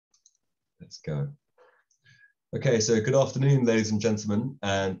Let's go. Okay, so good afternoon, ladies and gentlemen,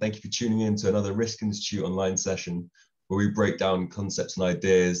 and thank you for tuning in to another Risk Institute online session where we break down concepts and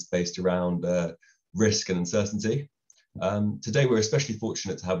ideas based around risk and uncertainty. Today, we're especially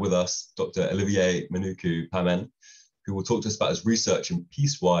fortunate to have with us Dr. Olivier Menoukeu Pamen, who will talk to us about his research in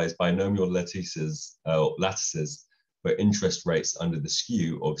piecewise binomial lattices for interest rates under the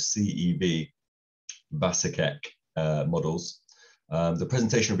Skew CEV Vasicek models. The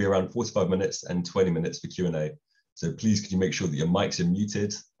presentation will be around 45 minutes and 20 minutes for Q&A. So please, could you make sure that your mics are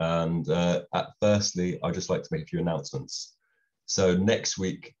muted? And firstly, I'd just like to make a few announcements. So next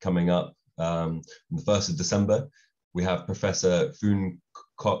week coming up, on the 1st of December, we have Professor Fun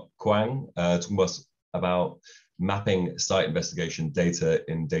Quang talking to us about mapping site investigation data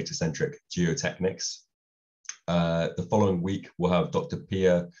in data-centric geotechnics. The following week, we'll have Dr.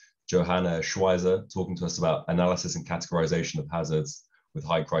 Pia Johanna Schweizer talking to us about analysis and categorization of hazards with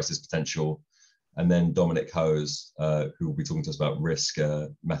high crisis potential. And then Dominic Hose, who will be talking to us about risk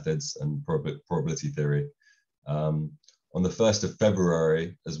methods and probability theory. On the 1st of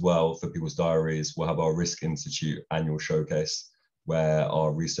February as well, for people's diaries, we'll have our Risk Institute annual showcase where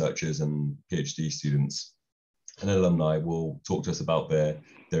our researchers and PhD students and alumni will talk to us about their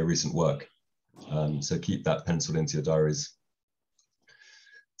recent work. So keep that penciled into your diaries.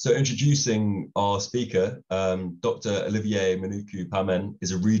 So introducing our speaker, Dr. Olivier Menoukeu Pamen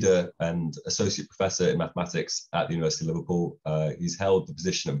is a reader and associate professor in mathematics at the University of Liverpool. He's held the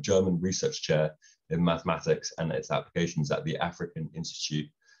position of German Research Chair in mathematics and its applications at the African Institute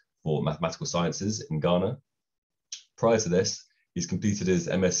for Mathematical Sciences in Ghana. Prior to this, he's completed his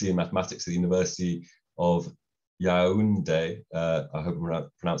MSc in mathematics at the University of Yaoundé, I hope I'm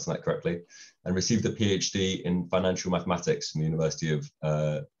pronouncing that correctly, and received a PhD in financial mathematics from the University of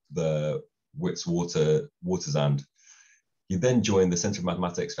the Witwatersrand. He then joined the Centre of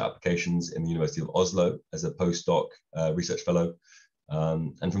Mathematics for Applications in the University of Oslo as a postdoc research fellow,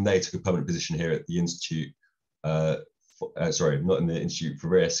 and from there he took a permanent position here at the Institute, sorry, not in the Institute for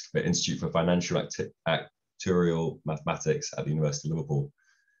Risk, but Institute for Financial and Actuarial Mathematics at the University of Liverpool.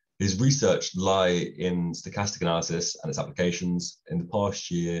 His research lie in stochastic analysis and its applications. In the past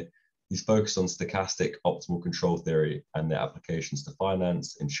year, he's focused on stochastic optimal control theory and their applications to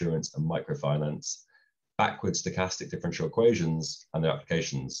finance, insurance, and microfinance, backward stochastic differential equations and their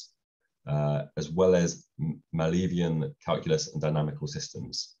applications, as well as Mallevian calculus and dynamical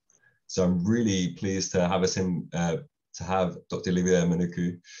systems. So I'm really pleased to have Dr. Olivier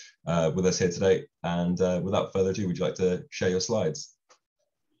Menoukeu with us here today. And without further ado, would you like to share your slides?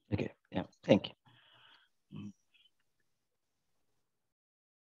 Okay, yeah, thank you.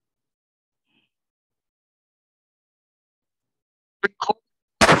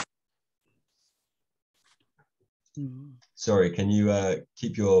 Sorry, can you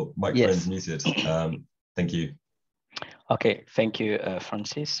keep your microphones muted? Thank you. Okay, thank you,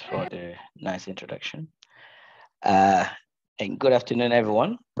 Francis, for the nice introduction. And good afternoon,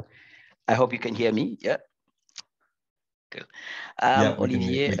 everyone. I hope you can hear me, yeah? Good. Yeah,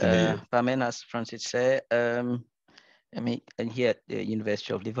 Olivier Pamen, as Francis said, I'm here at the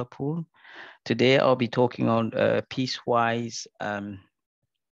University of Liverpool. Today, I'll be talking on piecewise,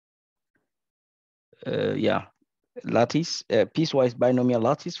 lattice, piecewise binomial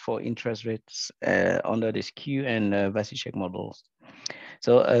lattice for interest rates under the Skew and Vasicek models.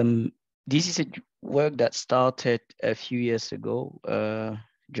 So this is a work that started a few years ago,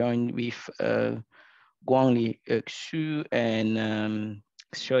 joined with Guangli, Zhuo, and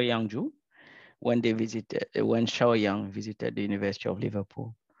Xiaoyang when Xiaoyang visited the University of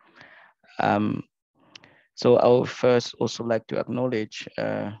Liverpool. So I would first also like to acknowledge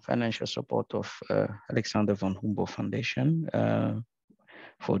financial support of Alexander von Humboldt Foundation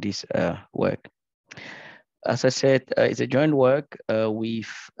for this work. As I said, it's a joint work with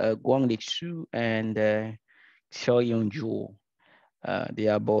Guangli Zhuo and Xiaoyang Zhuo. They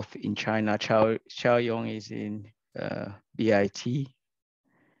are both in China. Xiaoyang is in BIT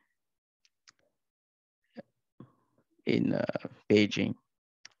in Beijing.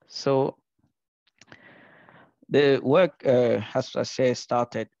 So the work, as I said,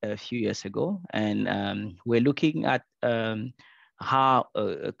 started a few years ago, and we're looking at how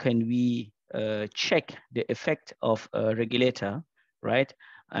can we check the effect of a regulator, right,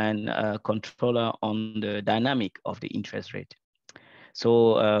 and a controller on the dynamic of the interest rate.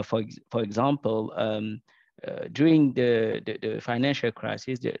 So, for example, during the financial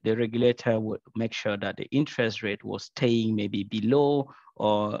crisis, the regulator would make sure that the interest rate was staying maybe below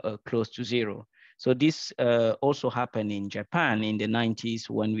or close to zero. So this also happened in Japan in the 90s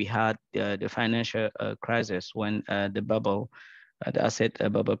when we had the financial crisis, when the bubble the asset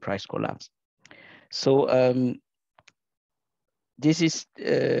bubble price collapse. So this is,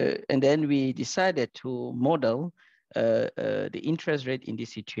 and then we decided to model the interest rate in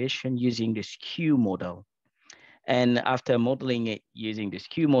this situation using the Skew model. And after modeling it using the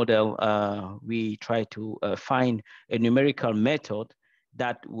Skew model, we try to find a numerical method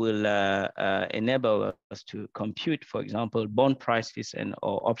that will enable us to compute, for example, bond prices and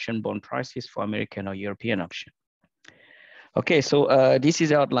or option bond prices for American or European option. Okay, so this is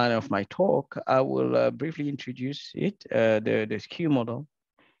the outline of my talk. I will briefly introduce it, the Skew model.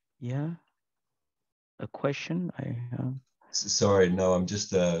 Yeah, a question I have. Sorry, no, I'm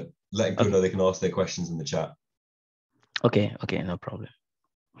just letting people know they can ask their questions in the chat. Okay, no problem.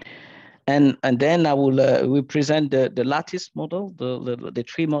 And then I will we present the lattice model, the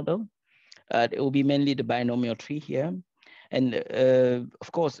tree model. It will be mainly the binomial tree here. And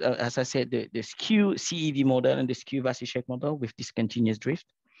of course, as I said, the Skew CEV model and the Skew Vasicek model with discontinuous drift.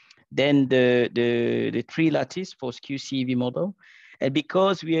 Then the tree lattice for Skew CEV model. And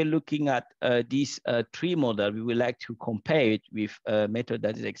because we are looking at this tree model, we would like to compare it with a method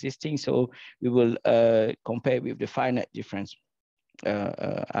that is existing. So we will compare with the finite difference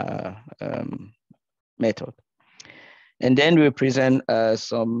method. And then we present I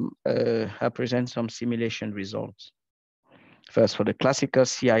present some simulation results. First for the classical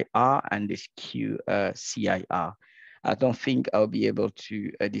CIR and the Skew CIR. I don't think I'll be able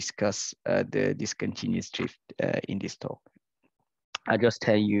to discuss the discontinuous drift in this talk. I'll just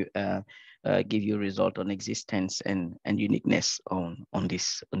tell you, give you a result on existence and uniqueness on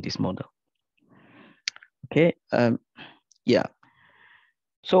this model. Okay, yeah.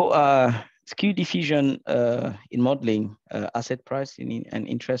 So Skew diffusion in modeling asset price and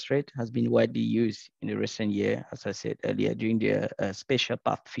interest rate has been widely used in the recent year, as I said earlier, during the spatial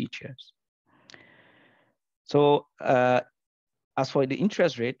path features. So as for the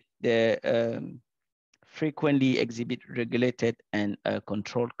interest rate, they frequently exhibit regulated and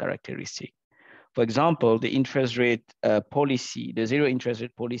controlled characteristics. For example, the interest rate policy, the zero interest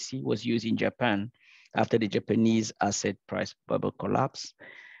rate policy was used in Japan after the Japanese asset price bubble collapse.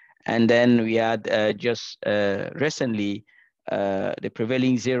 And then we had just recently the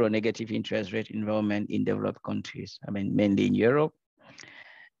prevailing zero negative interest rate environment in developed countries, I mean, mainly in Europe.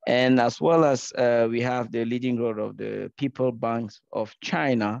 And as well as we have the leading role of the People Banks of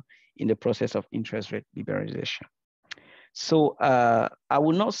China in the process of interest rate liberalization. So I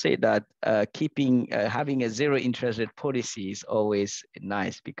would not say that having a zero interest rate policy is always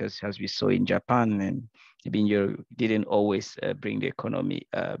nice, because as we saw in Japan and in Europe, didn't always bring the economy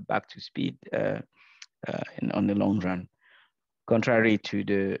back to speed on the long run, contrary to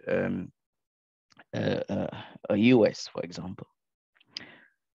the US, for example.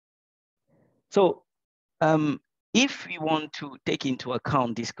 So if we want to take into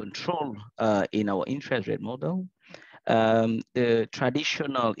account this control in our interest rate model, the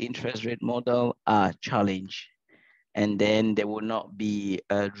traditional interest rate model are challenged, and then they will not be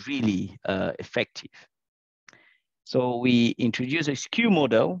really effective. So we introduce a Skew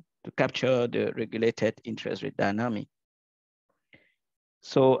model to capture the regulated interest rate dynamic.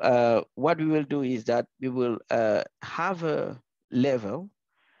 So what we will do is that we will have a level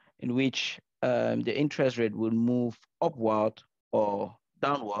in which the interest rate will move upward or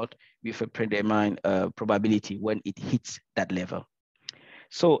downward with a predetermined probability when it hits that level.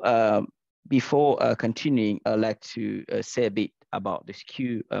 So before continuing, I'd like to say a bit about the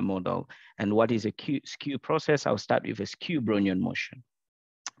Skew model and what is a Skew process. I'll start with a Skew Brownian motion.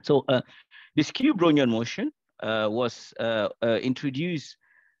 So the Skew Brownian motion was introduced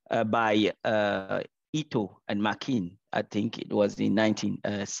by Ito and Makin. I think it was in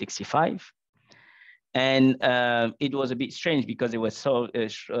 1965. And it was a bit strange because it was so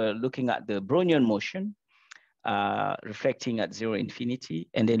looking at the Brownian motion, reflecting at zero infinity,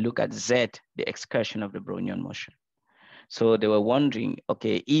 and then look at Z, the excursion of the Brownian motion. So they were wondering,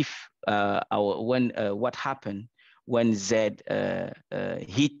 okay, if what happened when Z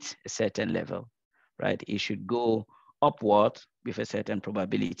hit a certain level, right? It should go upward with a certain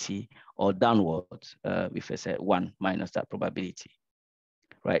probability or downward with a certain 1 minus that probability.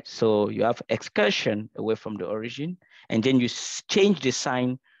 Right, so you have excursion away from the origin, and then you change the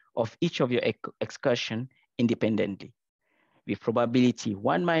sign of each of your excursion independently with probability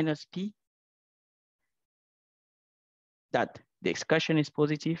 1 minus P, that the excursion is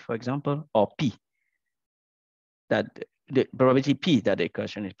positive, for example, or P, that the probability P that the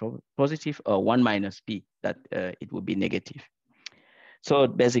excursion is positive, or 1 minus P, that it would be negative. So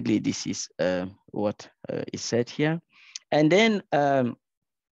basically this is what is said here. And then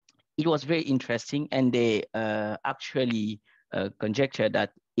it was very interesting, and they actually conjecture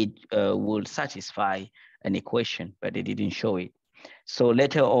that it will satisfy an equation, but they didn't show it. So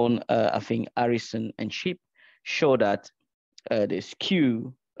later on, I think Harrison and Sheep show that the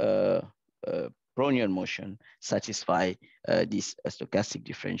skew Brownian motion satisfy this stochastic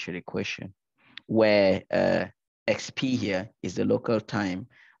differential equation, where xp here is the local time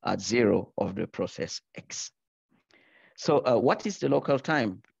at 0 of the process x. So what is the local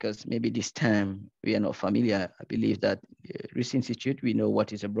time? Because maybe this term we are not familiar. I believe that Risk Institute, we know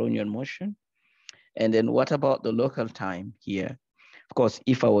what is a Brownian motion. And then what about the local time here? Of course,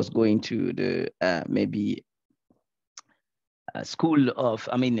 if I was going to the maybe school of,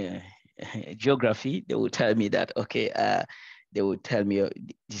 geography, they would tell me that, okay, they would tell me,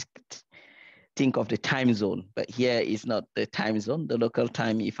 think of the time zone, but here is not the time zone, the local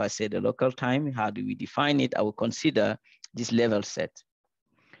time. If I say the local time, how do we define it? I will consider this level set.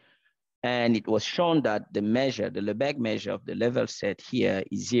 And it was shown that the measure, the Lebesgue measure of the level set here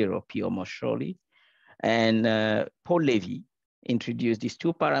is 0, P almost surely. And Paul Levy introduced these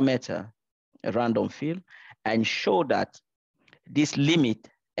two parameter, a random field, and showed that this limit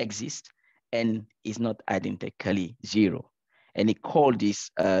exists and is not identically 0. And he called this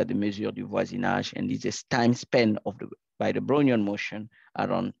the mesure du voisinage, and this is time spent by the Brownian motion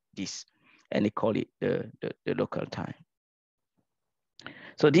around this, and he call it the local time.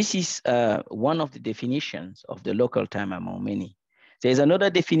 So this is one of the definitions of the local time among many. There's another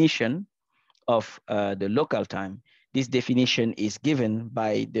definition of the local time. This definition is given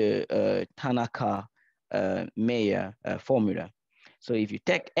by the Tanaka-Meyer formula. So if you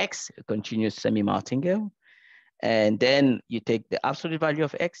take x, a continuous semi-martingale, and then you take the absolute value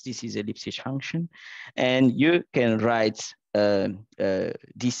of x, this is a Lipschitz function, and you can write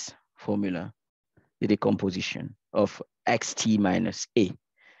this formula, the decomposition of xt minus a.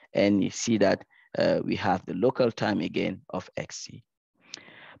 And you see that we have the local time again of xt.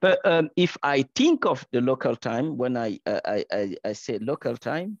 But if I think of the local time, when I say local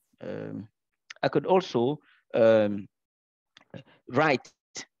time, I could also write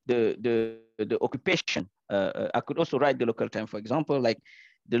the occupation. I could also write the local time, for example, like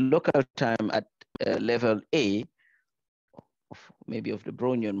the local time at level A, maybe of the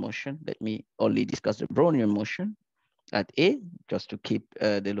Brownian motion. Let me only discuss the Brownian motion at A, just to keep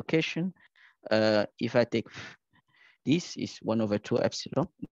the location. If I take this is 1/2 epsilon,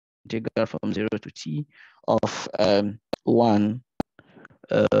 integral from 0 to t of 1,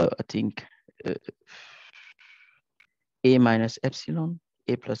 I think, a minus epsilon,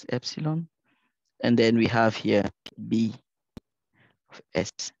 a plus epsilon, and then we have here b of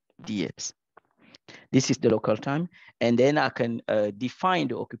s ds. This is the local time, and then I can define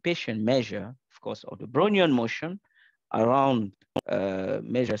the occupation measure, of course, of the Brownian motion around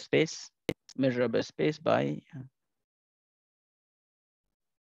measurable space by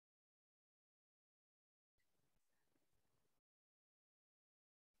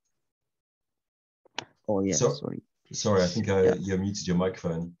oh yeah, sorry. Sorry, I think you muted your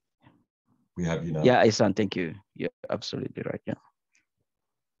microphone. We have you now. Yeah, Isan, thank you. You're absolutely right. Yeah.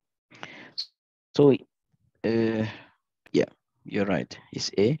 So, yeah, you're right.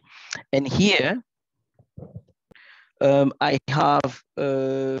 It's A, and here I have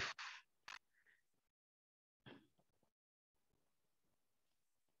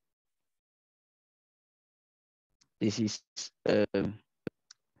this is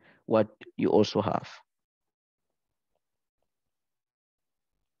what you also have.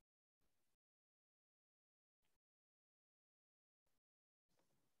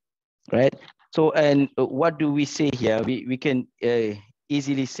 Right. So, and what do we say here? We can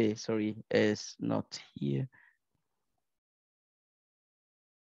easily say, sorry, it's not here.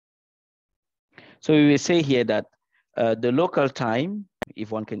 So we will say here that the local time,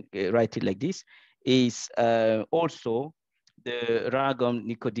 if one can write it like this, is also the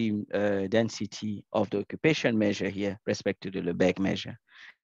Ragam-Nikodym density of the occupation measure here, respect to the Lebesgue measure.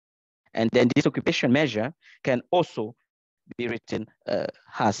 And then this occupation measure can also be written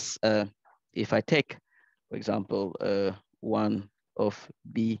as, if I take, for example, 1 of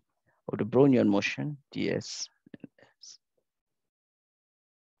b of the Brownian motion, ds.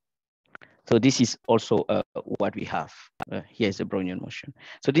 So this is also what we have. Here's the Brownian motion.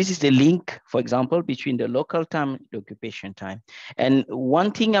 So this is the link, for example, between the local time and the occupation time. And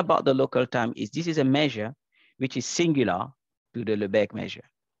one thing about the local time is this is a measure which is singular to the Lebesgue measure.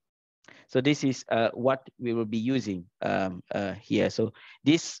 So this is what we will be using here. So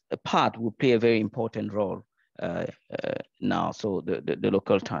this part will play a very important role now, so the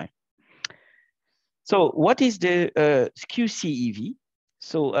local time. So what is the Skew CEV?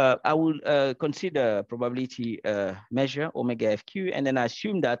 So I will consider probability measure omega FQ, and then I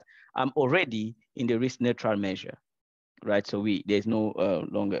assume that I'm already in the risk neutral measure, right? So there's no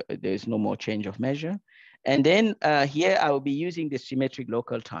there's no more change of measure. And then here I will be using the symmetric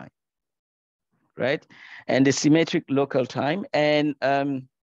local time, right? And the symmetric local time, and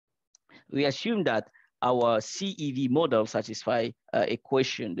we assume that our CEV model satisfy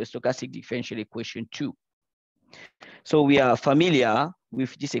equation, the stochastic differential equation 2. So we are familiar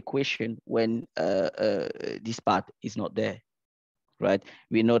with this equation when this part is not there, right?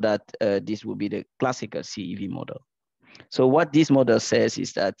 We know that this will be the classical CEV model. So what this model says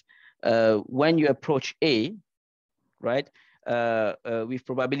is that when you approach A, right, with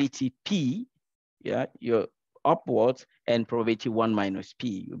probability P, yeah, you're upwards, and probability 1 minus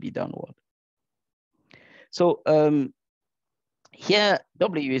P will be downward. So here,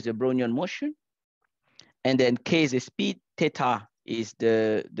 W is the Brownian motion, and then K is the speed, theta is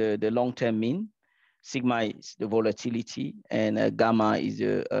the long-term mean, sigma is the volatility, and gamma is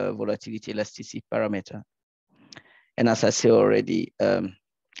the volatility elasticity parameter. And as I said already, L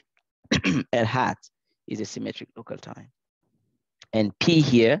hat is a symmetric local time. And P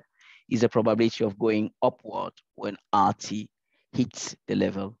here is the probability of going upward when RT hits the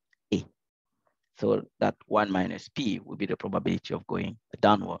level A. So that 1 minus P will be the probability of going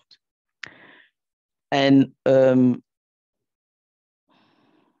downward. And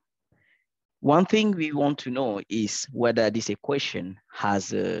one thing we want to know is whether this equation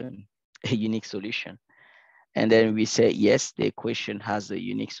has a unique solution. And then we say, yes, the equation has a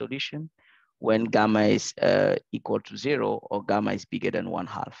unique solution when gamma is equal to 0 or gamma is bigger than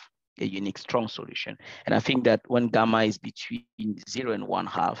 1/2, a unique strong solution. And I think that when gamma is between 0 and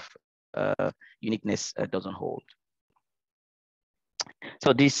 1/2, uniqueness doesn't hold.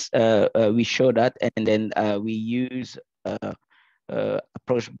 So this, we show that, and then we use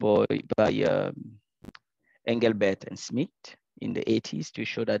approach by Engelbert and Smith in the 80s to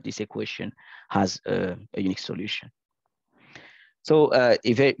show that this equation has a unique solution. So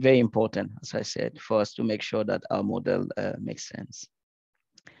it's very, very important, as I said, for us to make sure that our model makes sense.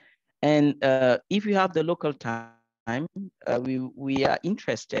 And if we have the local time, we are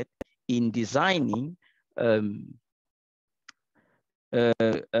interested in designing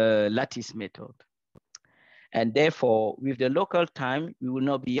lattice method. And therefore, with the local time, we will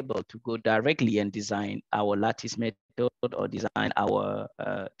not be able to go directly and design our lattice method or design our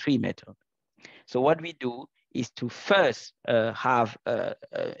tree method. So what we do is to first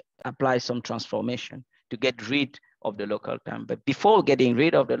apply some transformation to get rid of the local time. But before getting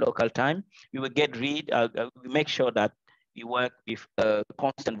rid of the local time, we will we make sure that we work with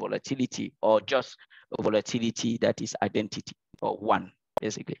constant volatility, or just a volatility that is identity, or 1,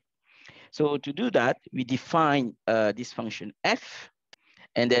 basically. So to do that, we define this function f,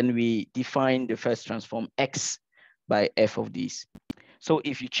 and then we define the first transform x by f of this. So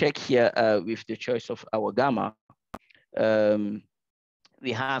if you check here with the choice of our gamma,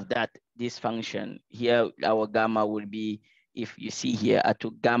 we have that this function here, our gamma will be, if you see here, I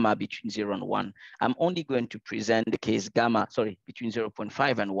took gamma between 0 and 1. I'm only going to present the case gamma, sorry, between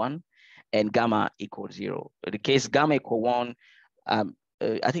 0.5 and 1, and gamma equals 0. The case gamma equal 1,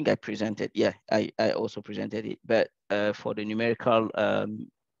 I think I presented, yeah, I also presented it, but for the numerical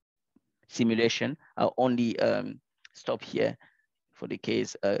simulation, I'll only stop here for the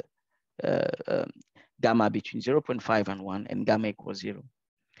case gamma between 0.5 and 1 and gamma equals 0.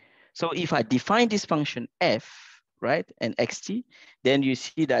 So if I define this function f, right, and xt, then you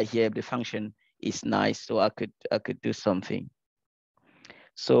see that here the function is nice, so I could do something.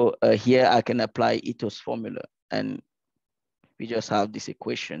 So here I can apply Ito's formula, and we just have this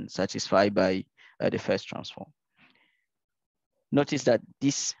equation satisfied by the first transform. Notice that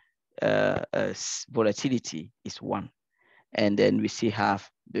this volatility is 1, and then we still have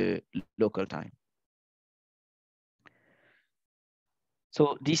the local time.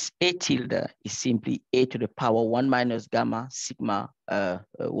 So this A tilde is simply A to the power 1 minus gamma sigma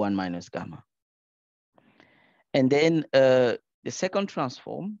 1 minus gamma. And then the second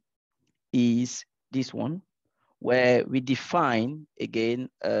transform is this one, where we define again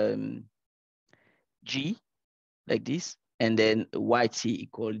G like this, and then YT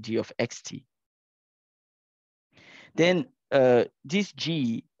equal G of XT. Then this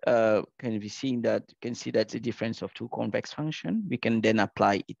G can be seen that, you can see that's the difference of two convex functions. We can then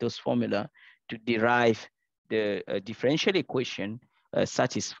apply Ito's formula to derive the differential equation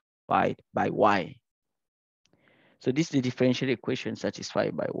satisfied by Y. So this is the differential equation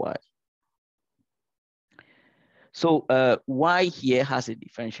satisfied by Y. So Y here has a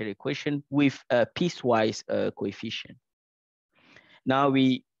differential equation with a piecewise coefficient. Now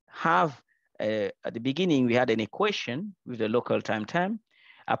we have, at the beginning, we had an equation with the local time term.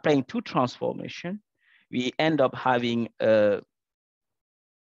 Applying two transformation, we end up having a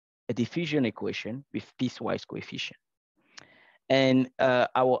diffusion equation with piecewise coefficient. And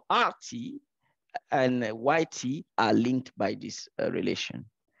our RT and YT are linked by this relation.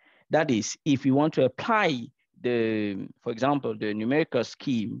 That is, if we want to apply for example, the numerical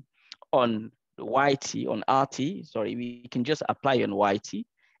scheme on YT, on RT, sorry, we can just apply on YT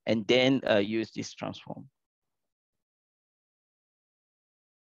and then use this transform.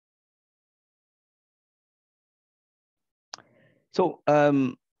 So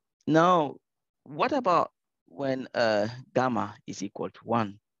now, what about when gamma is equal to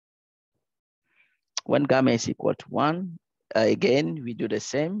 1? When gamma is equal to 1, again, we do the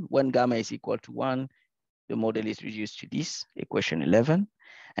same. When gamma is equal to 1, the model is reduced to this, equation 11.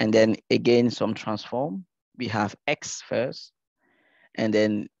 And then again, some transform. We have X first, and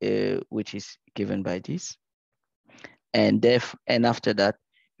then which is given by this. And after that,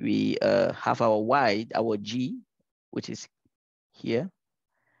 we have our Y, our G, which is here.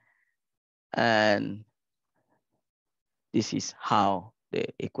 And this is how the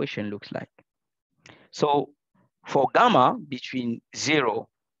equation looks like. So for gamma between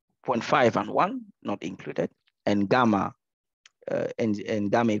 0.5 and 1, not included, and gamma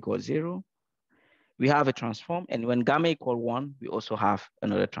and gamma equals 0, we have a transform. And when gamma equals 1, we also have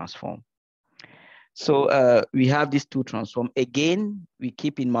another transform. So we have these two transform. Again, we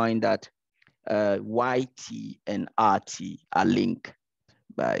keep in mind that YT and RT are linked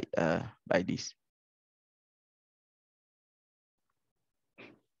by this.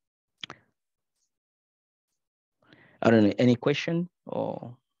 I don't know, any question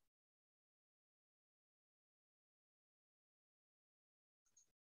or?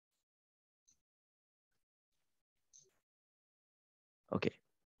 Okay.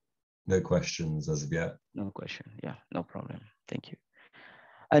 No questions as of yet. No question, yeah, no problem, thank you.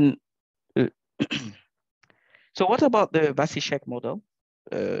 And so what about the Vacisek model?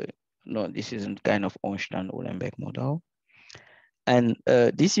 No, this isn't kind of Ornstein-Uhlenbeck model. And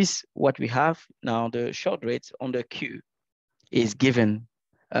this is what we have now. The short rates on the Q is given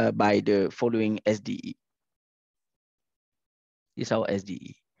by the following SDE. This is our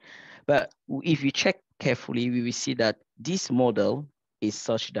SDE. But if you check carefully, we will see that this model is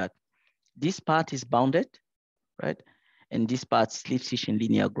such that this part is bounded, right? And this part slips in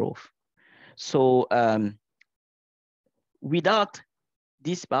linear growth. So without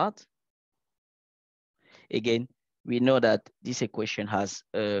this part, again, we know that this equation has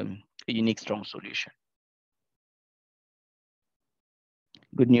a unique strong solution.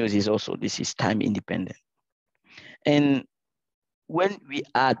 Good news is also this is time independent. And when we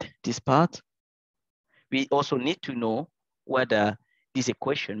add this part, we also need to know whether this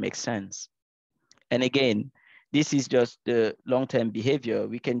equation makes sense. And again, this is just the long-term behavior.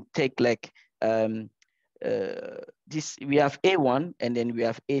 We can take like this, we have A1 and then we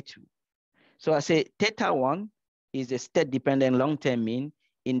have A2. So I say theta 1 is a state-dependent long-term mean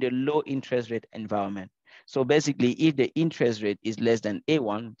in the low interest rate environment. So basically, if the interest rate is less than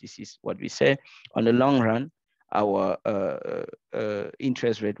A1, this is what we say, on the long run, our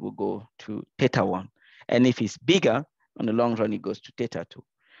interest rate will go to theta 1. And if it's bigger, on the long run, it goes to theta 2.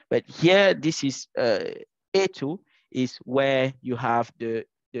 But here, this is A2 is where you have the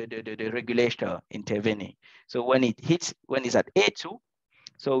regulator intervening. So when it's at A2,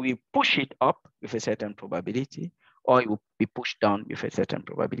 so we push it up with a certain probability, or it will be pushed down with a certain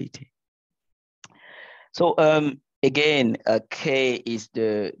probability. So again, K is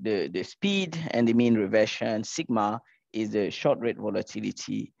the speed and the mean reversion. Sigma is the short rate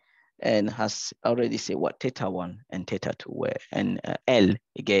volatility, and has already said what theta 1 and theta 2 were. And L,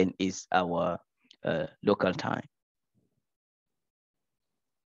 again, is our local time.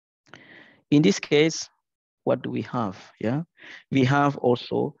 In this case, what do we have? Yeah, we have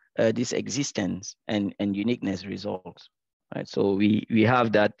also this existence and uniqueness results, right? So we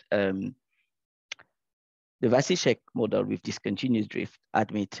have that the Vacisek model with discontinuous drift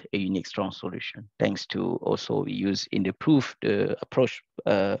admit a unique strong solution, thanks to also we use in the proof the approach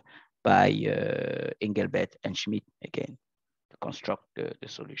by Engelbert and Schmidt again to construct the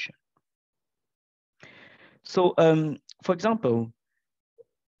solution. So for example,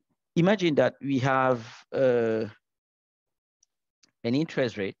 imagine that we have an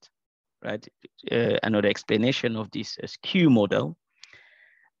interest rate, right? Another explanation of this skew model,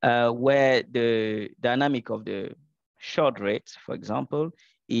 where the dynamic of the short rate, for example,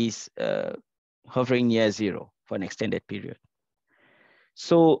 is hovering near 0 for an extended period.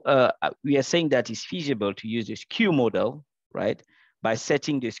 So we are saying that it's feasible to use the skew model, right, by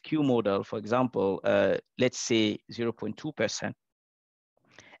setting the skew model, for example, let's say 0.2%,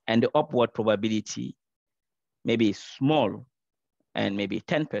 and the upward probability maybe small and maybe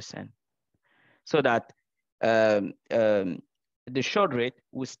 10%, so that the short rate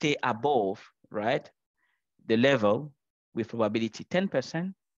will stay above, right, the level with probability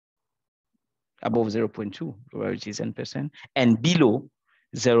 10%, above 0.2, probability 10%, and below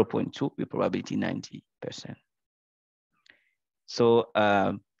 0.2 with probability 90%. So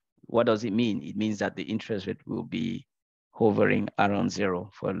what does it mean? It means that the interest rate will be hovering around zero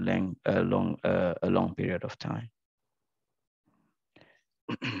for a long period of time.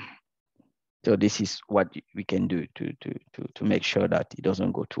 So this is what we can do to make sure that it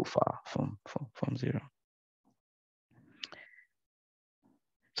doesn't go too far from zero.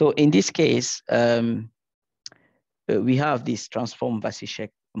 So in this case, we have this transform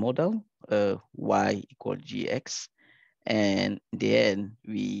Vasicek model, y equal gx, and then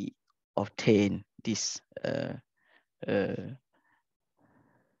we obtain this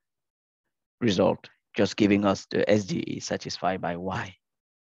result, just giving us the SDE satisfied by y.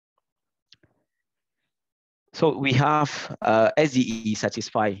 So we have SDE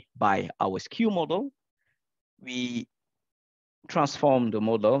satisfied by our skew model. We transform the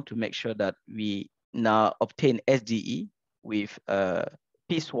model to make sure that we now obtain SDE with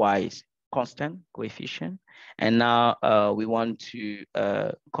piecewise constant coefficient. And now we want to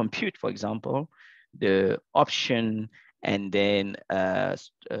compute, for example, the option and then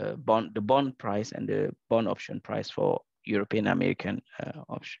the bond price and the bond option price for European American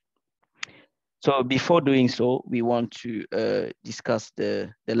option. So before doing so, we want to discuss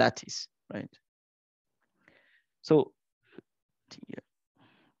the lattice, right? So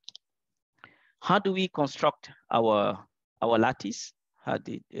how do we construct our lattice? How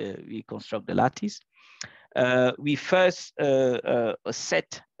did we construct the lattice? We first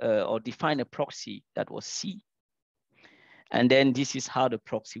set or define a proxy that was C. And then this is how the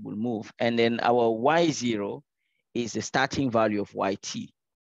proxy will move. And then our Y0 is the starting value of YT,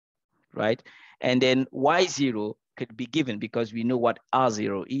 right? And then Y0 could be given because we know what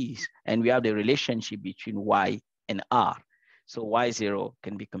R0 is, and we have the relationship between Y and R. So Y0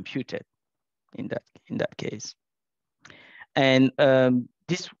 can be computed in that case. And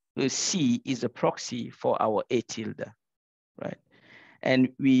this C is a proxy for our A tilde, right? And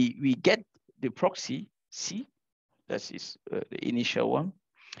we get the proxy C, that is the initial one.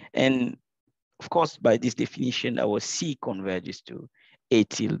 And of course, by this definition, our C converges to A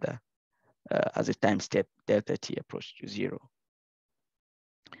tilde as a time step delta T approach to 0.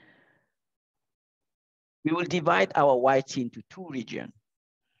 We will divide our YT into two regions,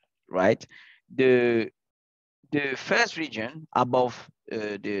 right? The first region above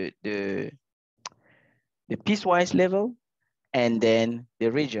the piecewise level, and then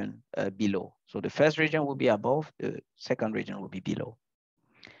the region below. So the first region will be above, the second region will be below.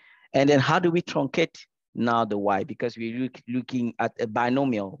 And then how do we truncate now the Y? Because we're looking at a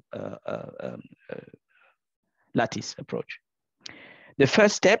binomial lattice approach. The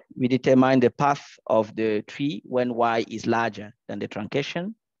first step, we determine the path of the tree when Y is larger than the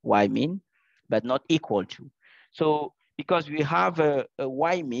truncation, Y mean, but not equal to. So because we have a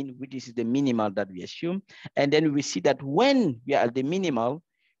Y mean, which is the minimal that we assume, and then we see that when we are at the minimal,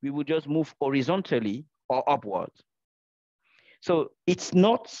 we will just move horizontally or upwards. So it's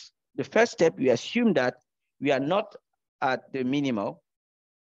not, the first step, we assume that we are not at the minimal,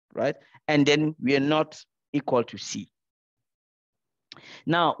 right? And then we are not equal to C.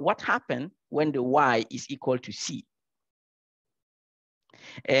 Now, what happened when the Y is equal to C?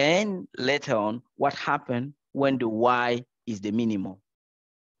 And later on, what happened when the Y is the minimum?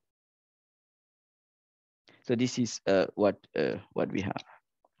 So this is what we have.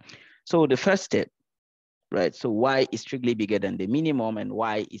 So the first step, right? So Y is strictly bigger than the minimum and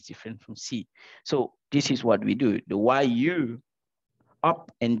Y is different from C. So this is what we do. The YU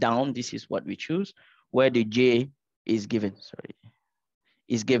up and down, this is what we choose, where the J is given,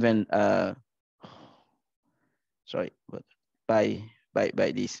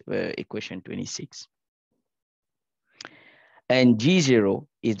 by this equation 26. And G0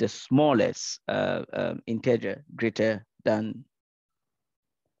 is the smallest integer greater than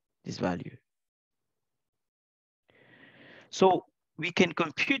this value. So we can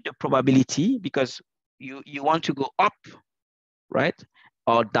compute the probability because you want to go up, right?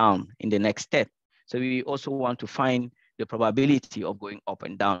 Or down in the next step. So we also want to find the probability of going up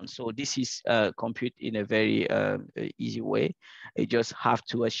and down. So this is compute in a very easy way. You just have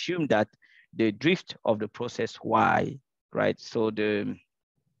to assume that the drift of the process Y, right? So the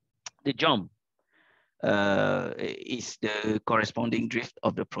jump is the corresponding drift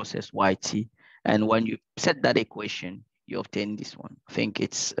of the process YT. And when you set that equation, you obtain this one. I think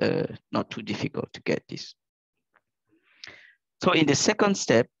it's not too difficult to get this. So in the second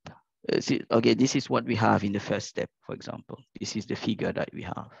step, okay, this is what we have in the first step, for example. This is the figure that we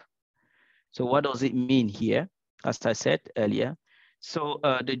have. So what does it mean here? As I said earlier, so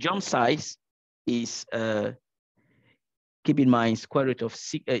the jump size is, keep in mind, square root of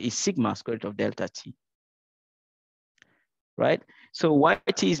is sigma square root of delta t, right? So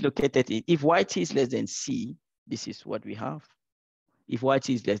YT is located in, if YT is less than C, this is what we have. If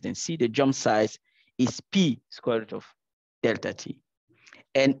YT is less than C, the jump size is P square root of delta t.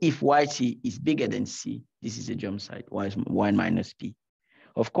 And if YT is bigger than C, this is the jump size, Y minus P.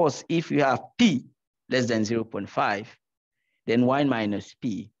 Of course, if you have P less than 0.5, then Y minus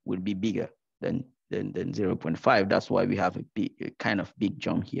P will be bigger than 0.5. That's why we have a kind of big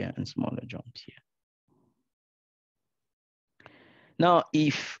jump here and smaller jumps here. Now,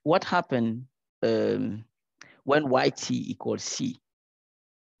 if what happened when YT equals C?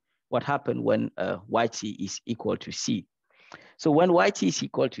 What happened when YT is equal to C? So when YT is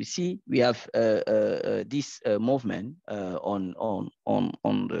equal to C, we have this movement of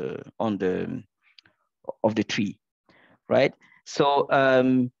the tree, right? So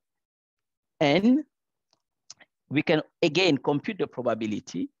and we can again compute the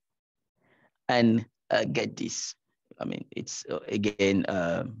probability and get this. I mean, it's again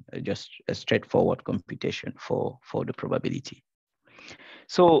just a straightforward computation for the probability.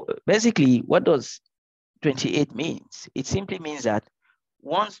 So basically, what does 28 means? It simply means that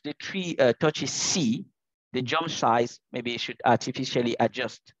once the tree touches C, the jump size maybe should artificially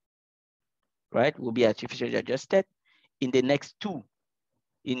adjust, right? Will be artificially adjusted in the next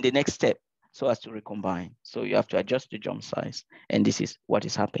step, so as to recombine. So you have to adjust the jump size, and this is what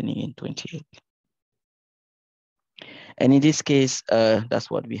is happening in 28. And in this case,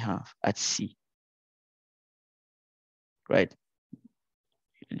 that's what we have at C, right?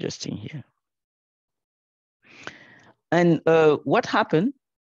 Adjusting here. And what happened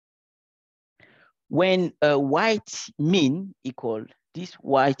when YT mean equal this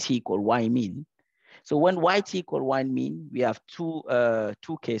YT equal Y mean? So when YT equal Y mean, we have two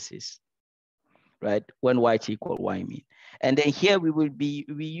cases, right? When YT equal Y mean, and then here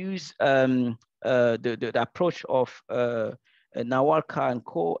we use the approach of Nawalka and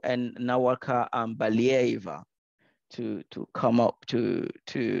Co. and Nawalka and Balieva to come up to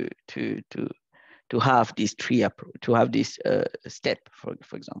have this tree approach, to have this step, for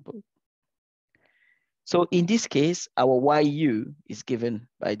example. So in this case, our YU is given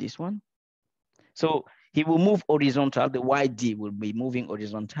by this one. So he will move horizontal, the YD will be moving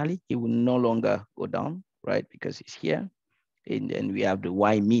horizontally. He will no longer go down, right? Because it's here. And then we have the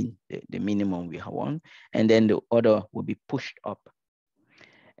Y mean, the minimum we want. And then the other will be pushed up.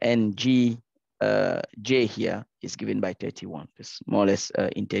 And J here is given by 31. It's more or less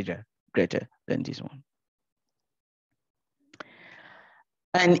integer greater than this one.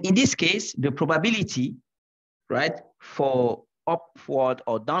 And in this case, the probability, right, for upward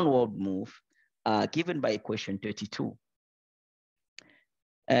or downward move are given by equation 32.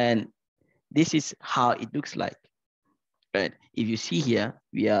 And this is how it looks like, right? If you see here,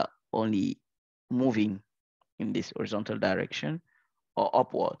 we are only moving in this horizontal direction or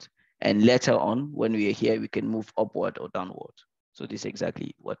upward. And later on, when we are here, we can move upward or downward. So this is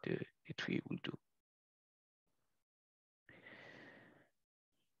exactly what the tree will do.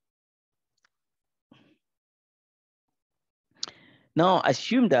 Now,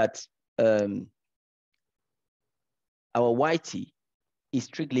 assume that our YT is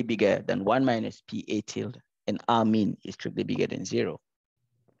strictly bigger than 1 minus P A tilde, and R mean is strictly bigger than 0.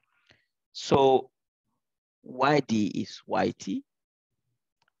 So YD is YT,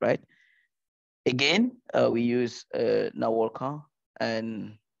 right? Again, we use Nawalka,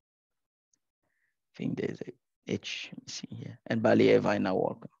 and I think there's a H, let me see here, and Balieva and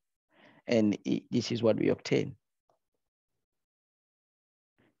Nawalka. And this is what we obtain,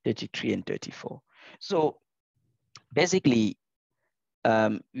 33 and 34. So basically,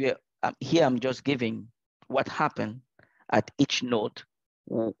 here I'm just giving what happened at each node,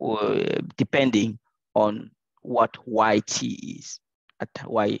 depending on what YT is,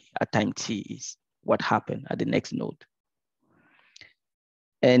 at time T is, what happened at the next node.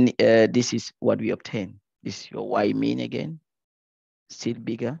 And this is what we obtain. This is your Y mean again, still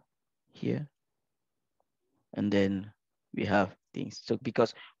bigger here. And then we have things. So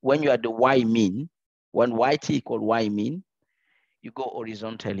because when you are the Y mean, when YT equal Y mean, you go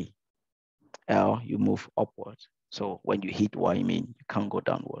horizontally, you move upwards. So when you hit Y mean, you can't go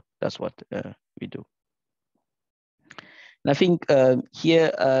downward. That's what we do. And I think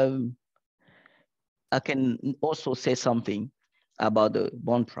here I can also say something about the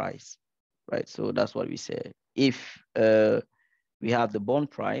bond price, right? So that's what we say. If we have the bond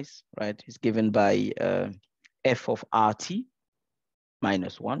price, right, it's given by f of RT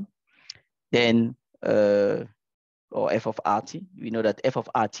minus 1, then, or f of RT, we know that f of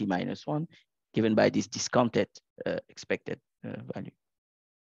RT minus 1 given by this discounted expected value.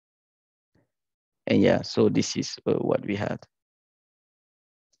 And yeah, so this is what we had.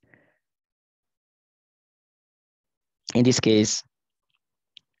 In this case,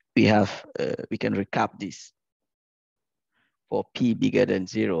 we have, we can recap this for p bigger than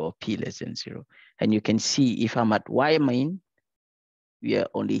 0 or p less than 0. And you can see if I'm at y main, we are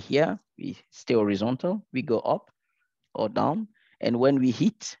only here, we stay horizontal, we go up or down. And when we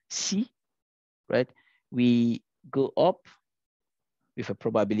hit C, right, we go up with a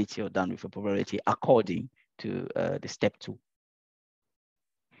probability or down with a probability according to the step 2.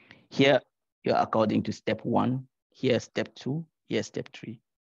 Here, you're according to step 1, here step 2, here step 3.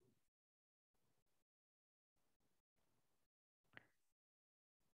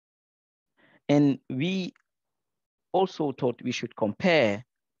 And we also thought we should compare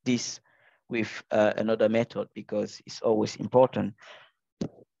this with another method because it's always important.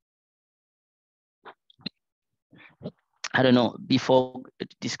 I don't know, before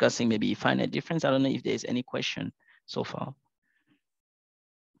discussing maybe finite difference, I don't know if there's any question so far.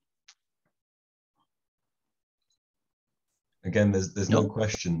 Again, there's no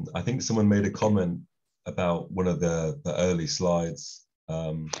question. I think someone made a comment about one of the early slides.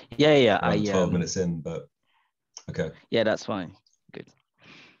 Yeah, around 12 minutes in, but okay. Yeah, that's fine. Good.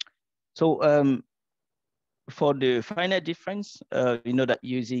 So for the finite difference, we know that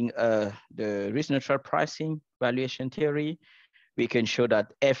using the risk neutral pricing valuation theory, we can show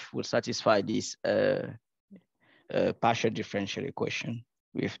that F will satisfy this partial differential equation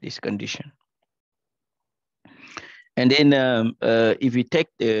with this condition. And then if we take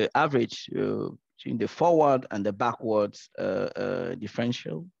the average between the forward and the backwards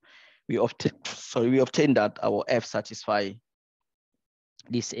differential, we obtain that our F satisfy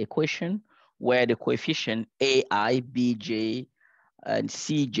this equation where the coefficient AI, BJ, and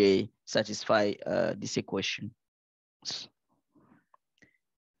CJ satisfy this equation.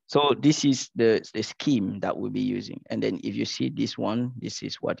 So this is the scheme that we'll be using. And then if you see this one, this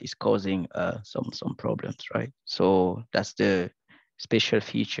is what is causing some problems, right? So that's the special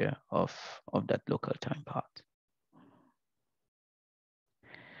feature of that local time part.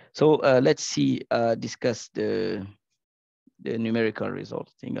 So let's see, discuss the numerical result.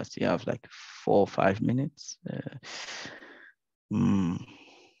 I think I still have like 4 or 5 minutes.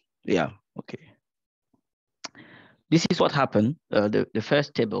 Yeah, okay. This is what happened, the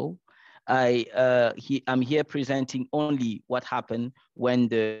first table. I'm here presenting only what happened when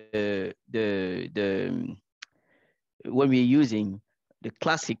when we're using the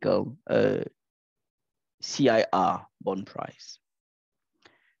classical CIR bond price,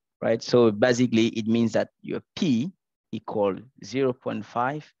 right? So basically it means that your P equal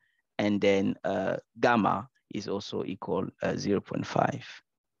 0.5 and then gamma is also equal 0.5.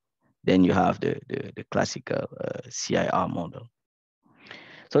 Then you have the classical CIR model.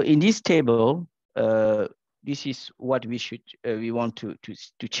 So in this table, this is what we want to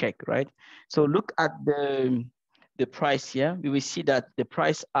check, right? So look at the price here. We will see that the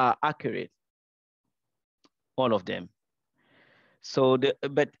price are accurate, all of them. So the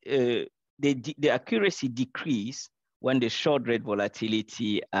accuracy decrease when the short rate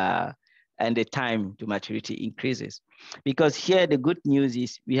volatility and the time to maturity increases. Because here the good news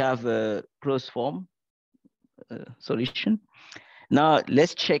is we have a closed form solution. Now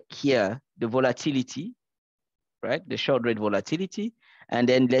let's check here the volatility, right? The short rate volatility, and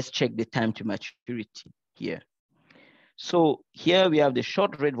then let's check the time to maturity here. So here we have the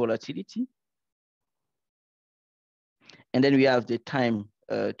short rate volatility, and then we have the time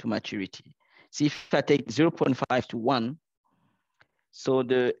to maturity. See, if I take 0.5 to 1, so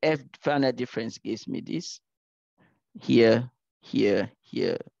the F finite difference gives me this here, here,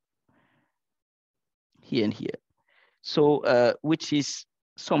 here, here, and here. So which is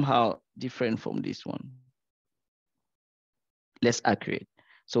somehow different from this one, less accurate.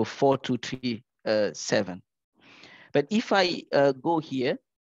 So 4237. But if I go here,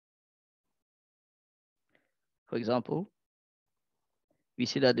 for example, we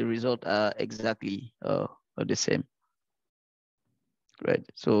see that the results are exactly the same, right?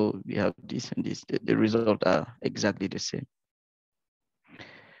 So we have this and this, the results are exactly the same.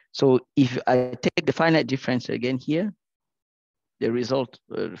 So if I take the finite difference again here, the result,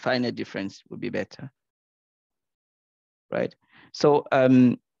 finite difference will be better, right? So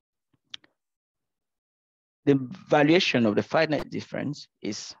the valuation of the finite difference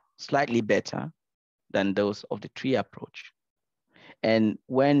is slightly better than those of the tree approach. And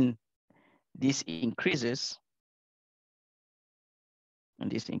when this increases,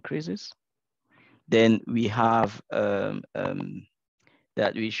 then we have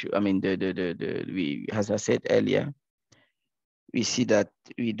that we should, I mean, we, as I said earlier, we see that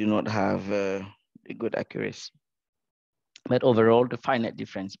we do not have a good accuracy. But overall, the finite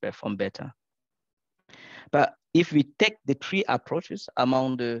difference perform better. But if we take the three approaches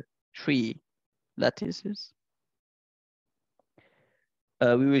among the three lattices,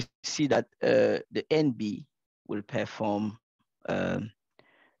 we will see that the NB will perform,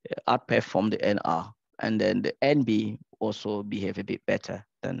 outperform the NR, and then the NB also behave a bit better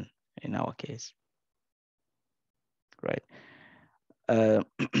than in our case, right? I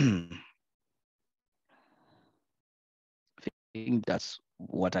think that's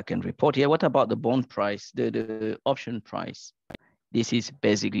what I can report here. What about the bond price, the option price? This is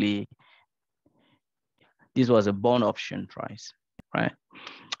basically, this was a bond option price, right?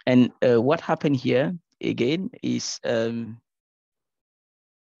 And what happened here again is,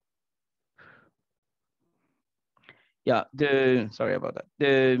 yeah, sorry about that.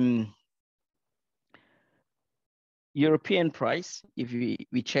 The European price, if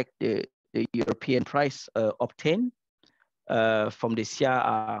we check the European price obtained from the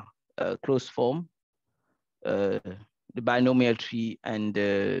CRR closed form, the binomial tree and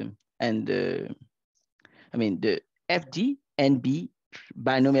I mean the FD, NB,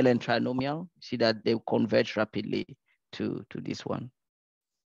 binomial and trinomial, see that they converge rapidly to this one.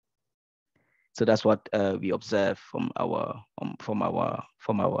 So that's what we observe from our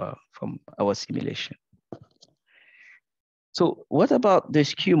simulation. So what about the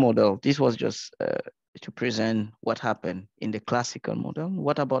skew model? This was just to present what happened in the classical model.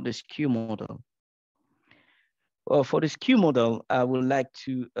 What about the skew model? Well, for the skew model, I would like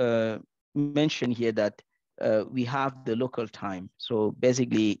to mention here that we have the local time. So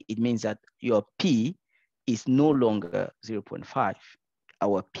basically, it means that your P is no longer 0.5.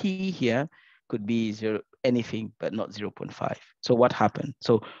 Our P here could be anything but not 0.5. So what happened?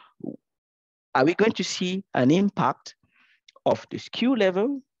 So are we going to see an impact of the skew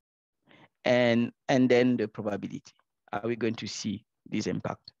level and then the probability? Are we going to see this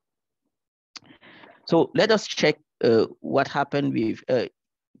impact? So let us check what happened with,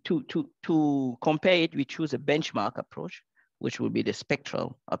 to compare it, we choose a benchmark approach, which will be the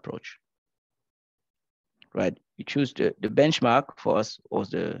spectral approach, right? We choose the benchmark for us was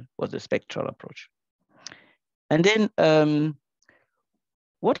the spectral approach. And then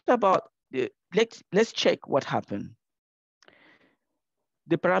what about let's check what happened.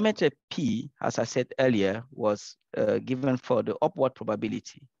 The parameter P, as I said earlier, was given for the upward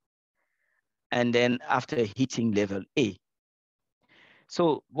probability. And then after hitting level A.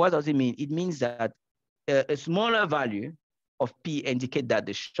 So what does it mean? It means that a smaller value of P indicate that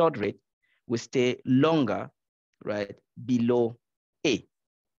the short rate will stay longer, right, below A.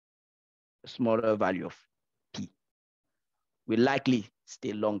 A smaller value of P will likely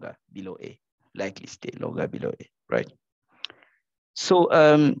stay longer below A, right? So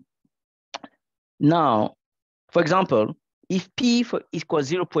now, for example, if P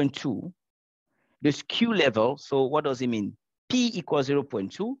equals 0.2, the skew level, so what does it mean? P equals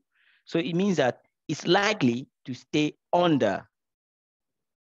 0.2, so it means that it's likely to stay under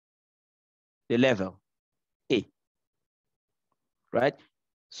the level A, right?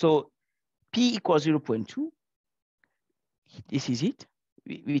 So P equals 0.2, this is it.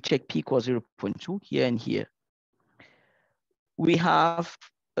 We check P equals 0.2 here and here. We have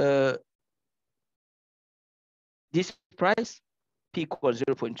this price, P equals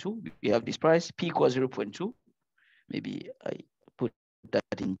 0.2. We have this price, P equals 0.2. Maybe I put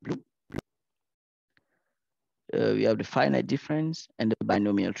that in blue. We have the finite difference and the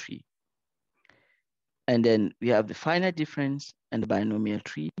binomial tree. And then we have the finite difference and the binomial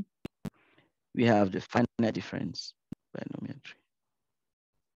tree. We have the finite difference, binomial tree.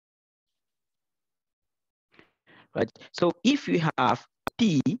 Right, so if we have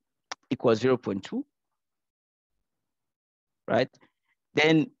P equals 0.2, right,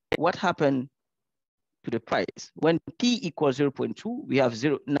 then what happened to the price? When P equals 0.2, we have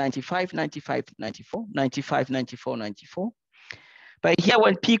 95, 95, 94, 95, 94, 94. But here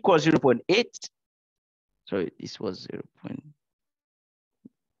when P equals 0.8, sorry, this was 0.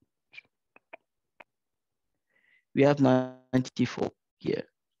 We have 94 here.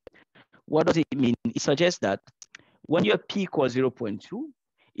 What does it mean? It suggests that when your P equals 0.2,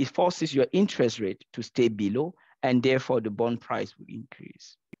 it forces your interest rate to stay below and therefore the bond price will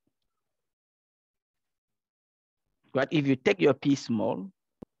increase. But if you take your P small,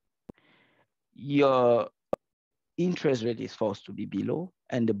 your interest rate is forced to be below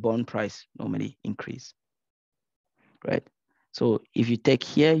and the bond price normally increase, right? So if you take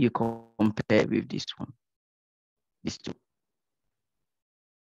here, you compare with this one, these two.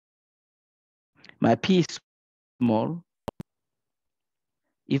 My P is small.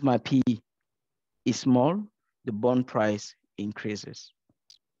 If my P is small, the bond price increases,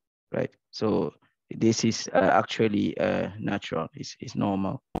 right? So this is actually natural, it's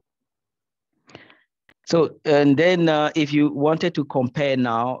normal. So, and then if you wanted to compare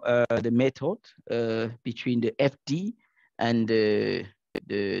now the method between the FD and the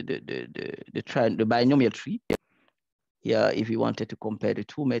binomial tree, here, if you wanted to compare the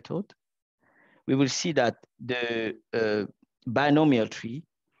two methods, we will see that the binomial tree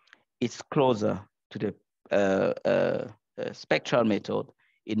is closer to the spectral method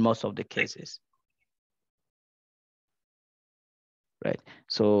in most of the cases, right?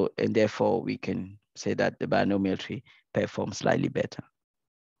 So, and therefore we can say that the binomial tree performs slightly better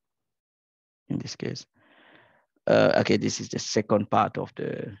in this case. Okay, this is the second part of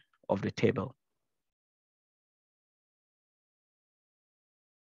the table.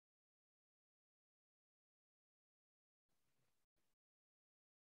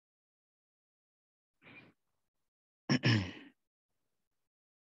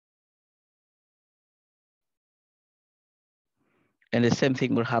 And the same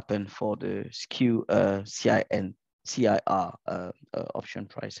thing will happen for the Skew CIR option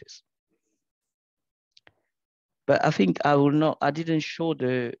prices. But I think I didn't show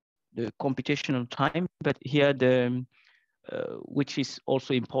the computational time, but here which is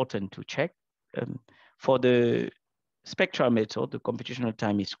also important to check. For the spectral method, the computational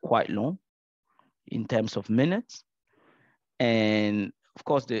time is quite long in terms of minutes. And of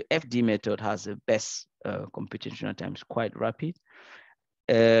course, the FD method has the best computational times, quite rapid.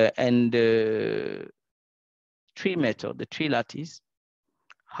 And the tree method, the tree lattice,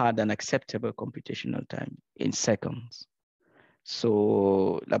 had an acceptable computational time in seconds.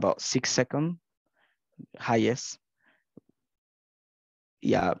 So about 6 seconds, highest.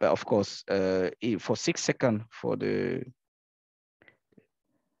 Yeah, but of course, for 6 seconds for the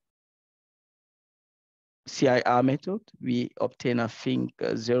CIR method, we obtain, I think,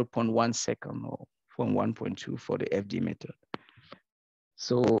 0.1 second or from 1.2 for the FD method.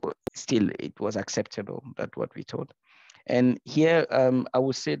 So still, it was acceptable. That's what we thought. And here, I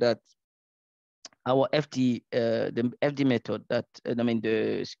would say that our FD, the FD method that, I mean,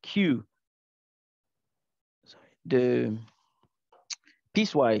 the Skew, the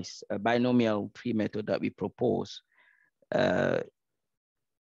piecewise binomial tree method that we propose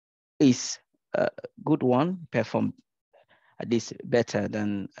is a good one, perform at least better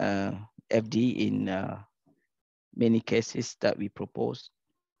than FD in many cases that we propose.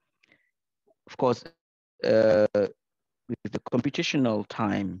 Of course, with the computational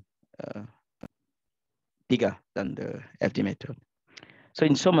time bigger than the FD method. So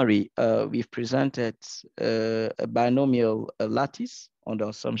in summary, we've presented a binomial lattice on the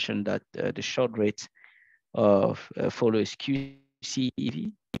assumption that the short rate of follows Skew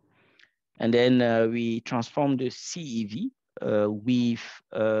CEV. And then we transform the CEV with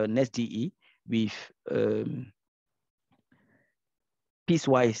an SDE with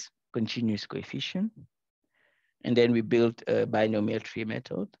piecewise continuous coefficient. And then we built a binomial tree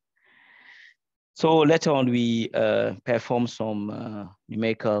method. So later on, we perform some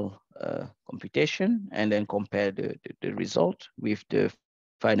numerical computation and then compare the result with the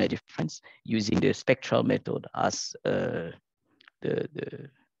finite difference using the spectral method as the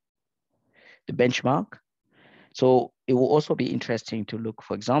benchmark. So it will also be interesting to look,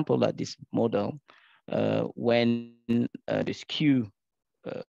 for example, at this model when the Skew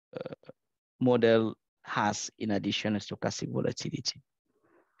model has, in addition, a stochastic volatility.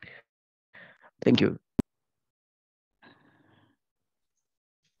 Thank you.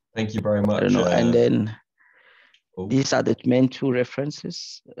 Thank you very much. I don't know. And then these are the main two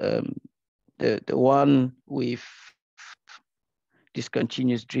references. The one with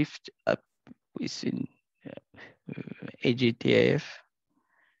discontinuous drift is in AGTAF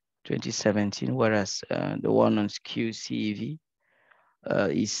 2017, whereas the one on Skew CEV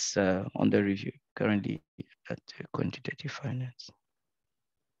is under review currently at quantitative finance.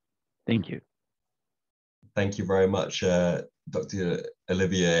 Thank you. Thank you very much, Dr.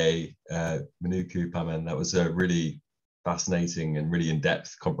 Olivier Menoukeu Pamen. That was a really fascinating and really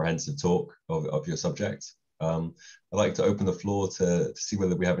in-depth, comprehensive talk of your subject. I'd like to open the floor to see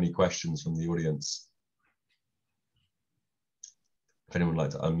whether we have any questions from the audience. if anyone would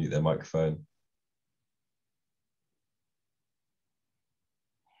like to unmute their microphone.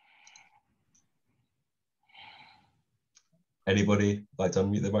 Anybody like to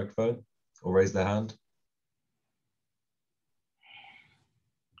unmute their microphone or raise their hand?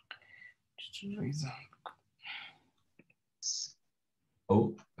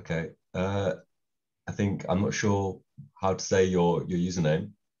 Oh, okay. I think I'm not sure how to say your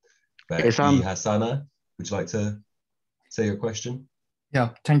username, but Hassana, would you like to say your question?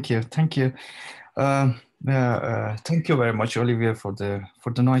 Yeah, thank you. Thank you very much, Olivier, for the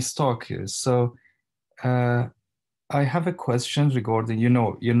nice talk. So I have a question regarding, you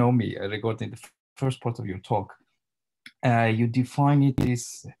know me, regarding the first part of your talk. You define it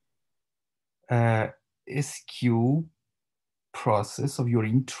as Skew process of your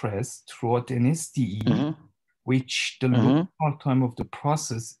interest throughout an SDE, which the local time of the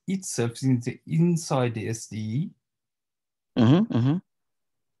process itself is inside the SDE.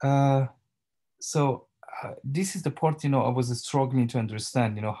 So this is the part, I was struggling to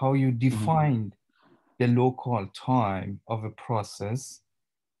understand, how you defined the local time of a process,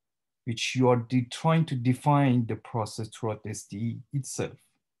 which you are trying to define the process throughout SDE itself.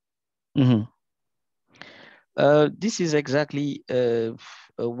 This is exactly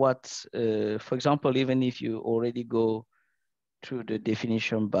what, for example, even if you already go through the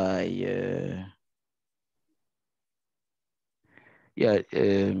definition by,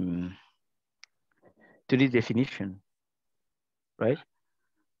 to the definition, right?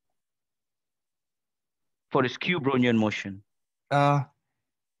 For the skew Brownian motion.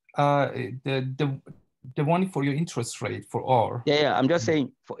 The one for your interest rate for R. Yeah, I'm just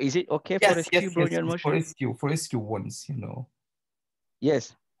saying, is it okay for the skew Brownian motion? For SQ ones,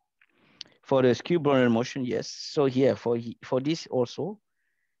 Yes, for the skew Brownian motion, yes. So here, for this also,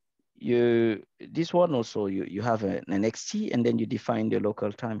 this one also, you have an XT, and then you define the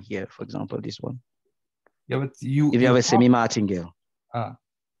local time here, for example, this one. Yeah, but if you have a semi-martingale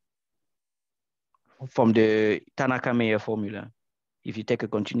from the Tanaka-Meyer formula, if you take a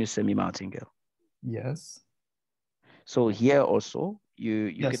continuous semi-martingale. Yes. So here also,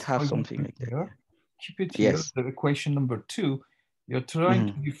 you could have something like that. Keep it here. Yes. The equation number 2, you're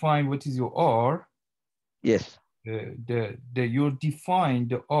trying to define what is your R. Yes. You define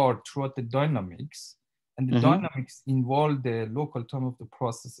the R throughout the dynamics, and the dynamics involve the local time of the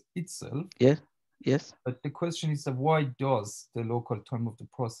process itself. Yes. Yes. But the question is, why does the local time of the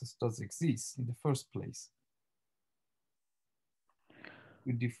process does exist in the first place?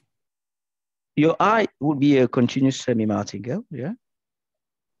 Your I would be a continuous semi-martingale, yeah.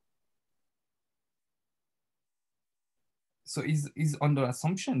 So is under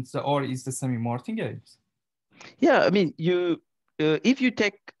assumptions the R is the semi-martingale? Yeah, I mean, if you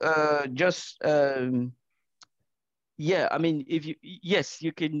take just yeah, I mean, if you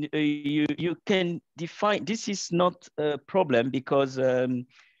can you can define. This is not a problem because you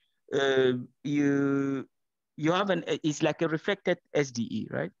have it's like a reflected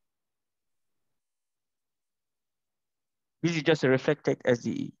SDE, right? This is just a reflected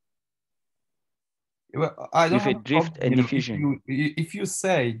SDE. Well, I don't with have a drift and diffusion. If you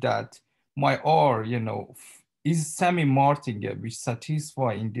say that my R, is semi-martingale, which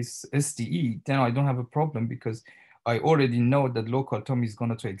satisfy in this SDE, then I don't have a problem because I already know that local time is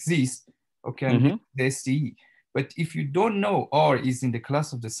going to exist, okay, and the SDE. But if you don't know R is in the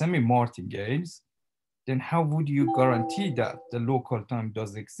class of the semi-martingales, then how would you guarantee that the local time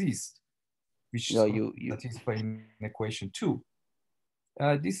does exist, which you satisfy in equation 2?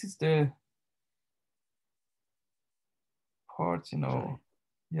 This is the part,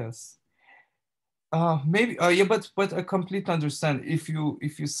 yes. Maybe, yeah, but I completely understand. If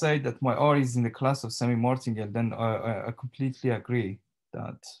you say that my R is in the class of semi-martingale, then I completely agree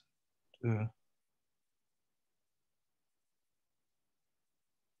that.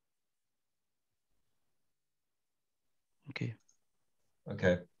 Okay.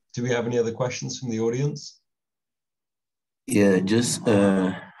 Okay. Do we have any other questions from the audience? Yeah, I just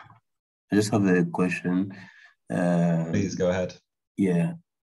have a question. Please go ahead. Yeah.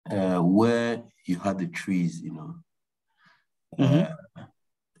 Where you had the trees,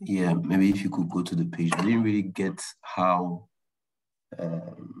 yeah, maybe if you could go to the page. I didn't really get how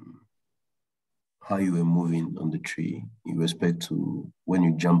you were moving on the tree in respect to when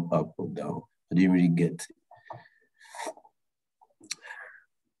you jump up or down. I didn't really get it.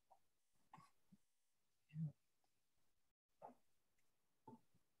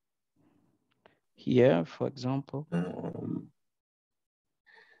 Here, for example.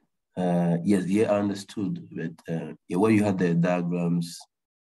 Yes, yeah, I understood. But yeah, where you had the diagrams,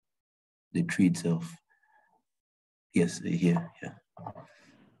 the tree itself. Yes, here, yeah.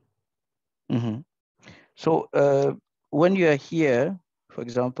 Mm-hmm. So when you are here, for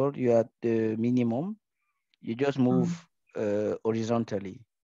example, you are at the minimum, you just move horizontally.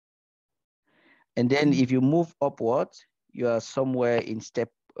 And then if you move upwards, you are somewhere in step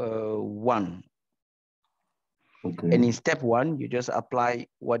 1. Okay. And in step 1, you just apply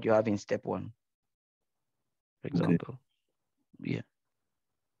what you have in step 1, for example. Okay. Yeah.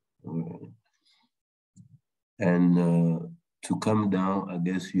 Okay. And to come down, I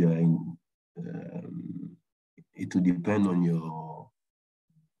guess you are in, it will depend on your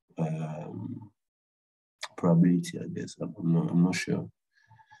probability, I guess. I'm not sure.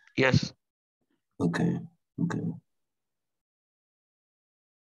 Yes. Okay. Okay.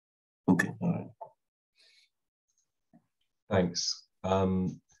 Okay. All right. Thanks.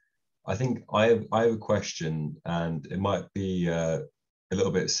 I think I have a question, and it might be a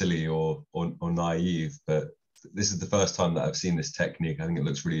little bit silly or naive, but this is the first time that I've seen this technique. I think it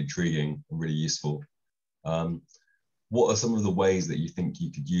looks really intriguing and really useful. What are some of the ways that you think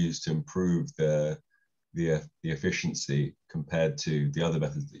you could use to improve the efficiency compared to the other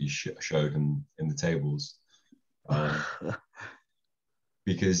methods that you showed in the tables?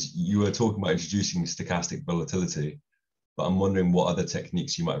 Because you were talking about introducing stochastic volatility, but I'm wondering what other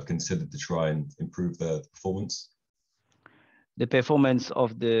techniques you might have considered to try and improve the performance. The performance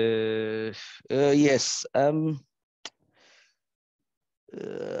of the, yes. The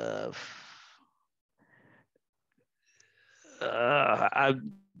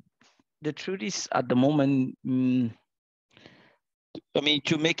truth is, at the moment, I mean,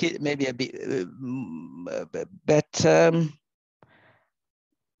 to make it maybe a bit better,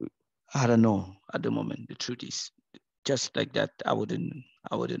 I don't know at the moment. The truth is, just like that, I wouldn't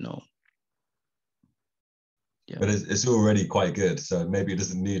know. Yeah. But it's already quite good, so maybe it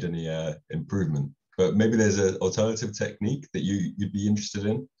doesn't need any improvement. But maybe there's an alternative technique that you'd be interested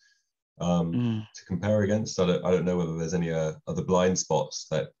in to compare against. I don't know whether there's any other blind spots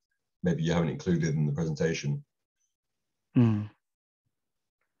that maybe you haven't included in the presentation. Come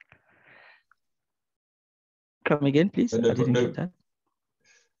again, please. No, I didn't get that.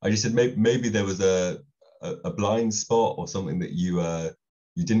 I just said maybe there was a blind spot or something that you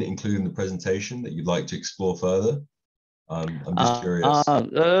didn't include in the presentation that you'd like to explore further. I'm just curious.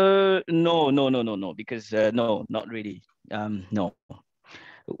 No, because no, not really. No.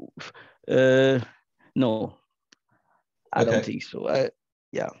 No, I don't think so.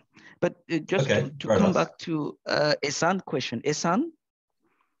 Yeah, but just to come back to Ehsan question. Ehsan?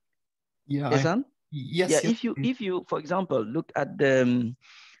 Yeah. Ehsan? Yes. Yeah. Yes. If you, for example, look at the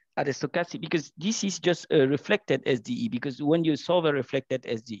stochastic, because this is just a reflected SDE, because when you solve a reflected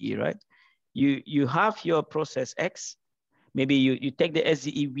SDE, right, you have your process X. Maybe you take the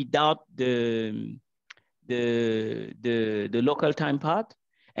SDE without the local time part,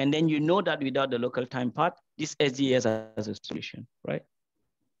 and then you know that without the local time part, this SDE has a solution, right?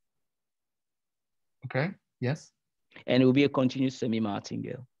 Okay. Yes. And it will be a continuous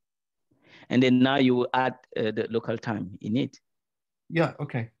semi-martingale. And then now you will add the local time in it. Yeah.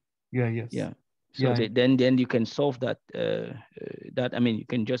 Okay. Yeah. Yes. Yeah. So then you can solve that. I mean, you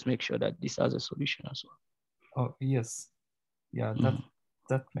can just make sure that this has a solution as well. Oh yes. Yeah.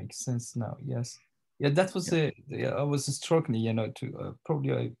 That makes sense now. Yes. Yeah. That was I was struggling, to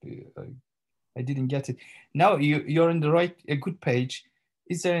probably I didn't get it. Now you're in the right, a good page.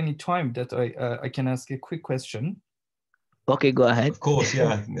 Is there any time that I can ask a quick question? Okay, go ahead. Of course, yeah.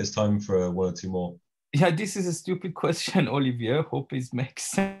 I think there's time for one or two more. Yeah, this is a stupid question, Olivier. Hope it makes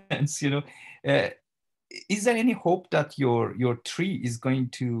sense. Is there any hope that your tree is going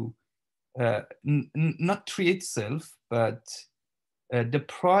to not tree itself, but the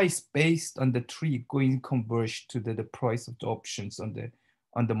price based on the tree going converge to the price of the options on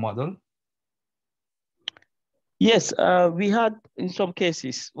the model? Yes, we had in some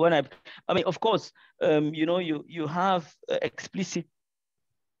cases when I mean, of course, you have explicit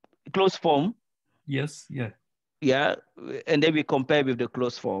closed form. Yes. Yeah. Yeah, and then we compare with the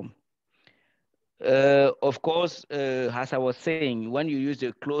closed form. Of course, as I was saying, when you use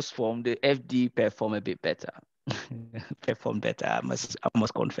the closed form, the FD perform a bit better. Perform better. I must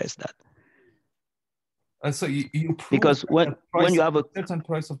confess that. So you prove because when you have a certain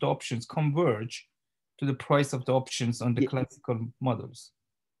price of the options converge to the price of the options on the classical models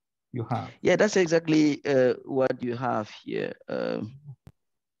you have. Yeah, that's exactly what you have here.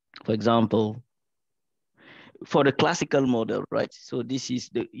 For example, for the classical model, right? So this is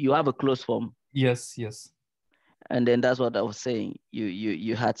you have a closed form. Yes, yes. And then that's what I was saying.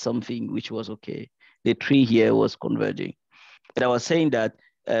 You had something which was okay. The tree here was converging. But I was saying that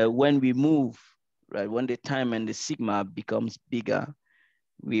when we move right? When the time and the sigma becomes bigger,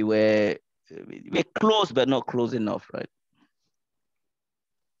 we're close, but not close enough, right?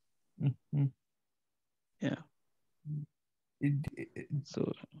 Mm-hmm. Yeah.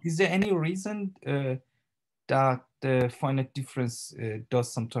 So, is there any reason that the finite difference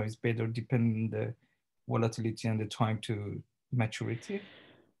does sometimes better depending on the volatility and the time to maturity?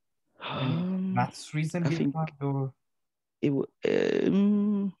 Any maths reason behind, or?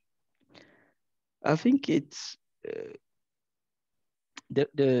 I think it's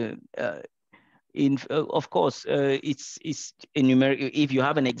of course, it's a numerical. If you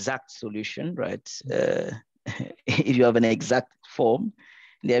have an exact solution, right? If you have an exact form,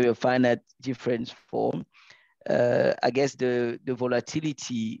 there will find that difference form. I guess the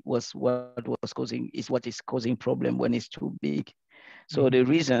volatility was what is causing problem when it's too big. So the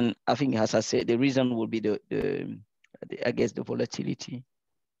reason, I think, as I said, the reason will be I guess the volatility.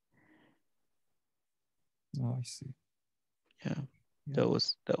 Oh, I see. Yeah. That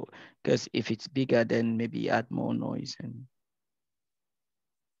was because if it's bigger, then maybe add more noise and.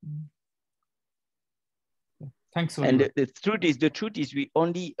 Thanks, Olivier. And the truth is, we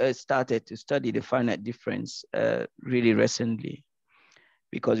only started to study the finite difference really recently,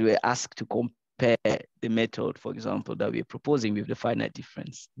 because we were asked to compare the method, for example, that we're proposing with the finite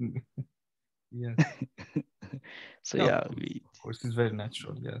difference. Yes. So yeah, yeah, of course, it's very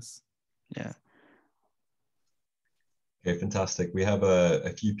natural. Yes. Yeah. Okay, fantastic. We have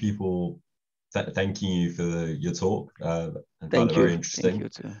a few people thanking you for your talk. And found it very interesting. Thank you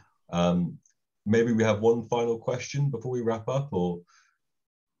too. Maybe we have one final question before we wrap up, or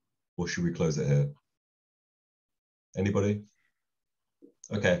should we close it here? Anybody?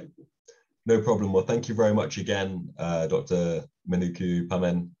 Okay, no problem. Well, thank you very much again, Dr. Menoukeu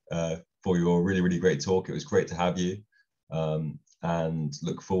Pamen, for your really, really great talk. It was great to have you, and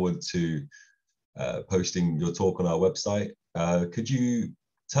look forward to posting your talk on our website. Could you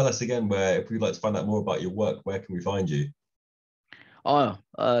tell us again where, if we'd like to find out more about your work, where can we find you? Oh,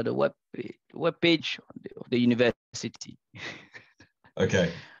 the web page of the university.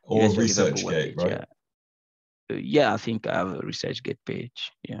 Okay, or ResearchGate, right? Yeah, I think I have a ResearchGate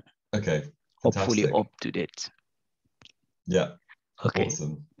page. Yeah. Okay. Hopefully up to date. Yeah. Okay.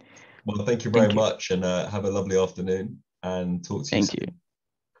 Awesome. Well, thank you very much, and have a lovely afternoon, and talk to you soon. Thank you.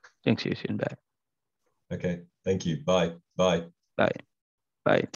 Thanks, you soon. Bye. Okay. Thank you. Bye. Bye. Bye. Bye.